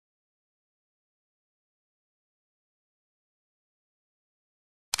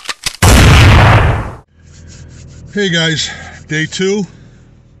Hey guys, day two,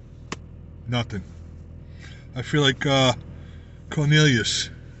 nothing. I feel like Cornelius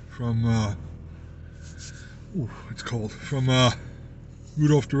from, it's cold, from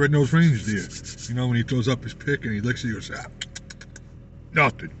Rudolph the Red-Nosed Reindeer. You know, when he throws up his pick and he licks it, he goes,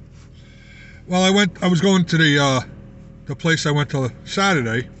 nothing. Well, I was going to the place I went to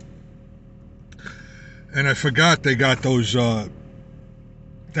Saturday, and I forgot they got those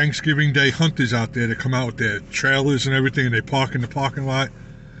Thanksgiving Day hunters out there that come out with their trailers and everything, and they park in the parking lot.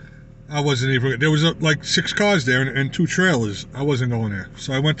 I wasn't even. There was like 6 cars there and 2 trailers. I wasn't going there,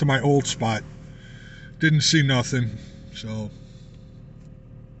 so I went to my old spot. Didn't see nothing. So,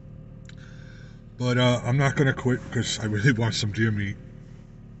 but I'm not gonna quit because I really want some deer meat.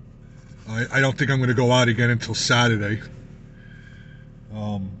 I don't think I'm gonna go out again until Saturday.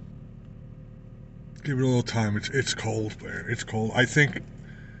 Give it a little time. It's cold, man. It's cold. I think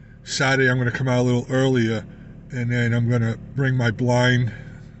Saturday I'm gonna come out a little earlier, and then I'm gonna bring my blind,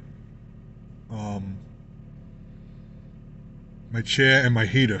 my chair, and my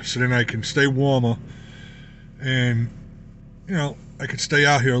heater, so then I can stay warmer, and I could stay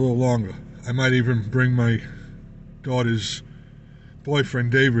out here a little longer. I might even bring my daughter's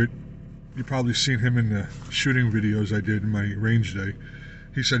boyfriend David. You've probably seen him in the shooting videos I did in my range day.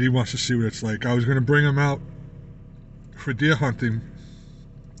 He said he wants to see what it's like. I was going to bring him out for deer hunting.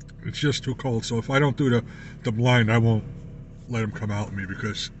 It's just too cold, so if I don't do the blind, I won't let him come out with me,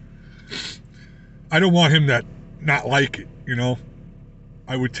 because I don't want him to not like it,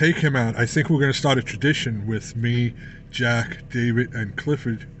 I would take him out. I think we're going to start a tradition with me, Jack, David, and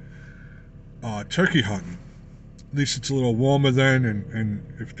Clifford turkey hunting. At least it's a little warmer then, and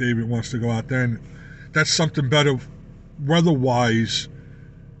if David wants to go out then, that's something better weather-wise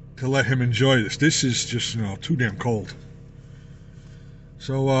to let him enjoy this. This is just, too damn cold.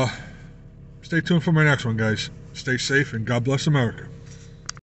 So, stay tuned for my next one, guys. Stay safe, and God bless America.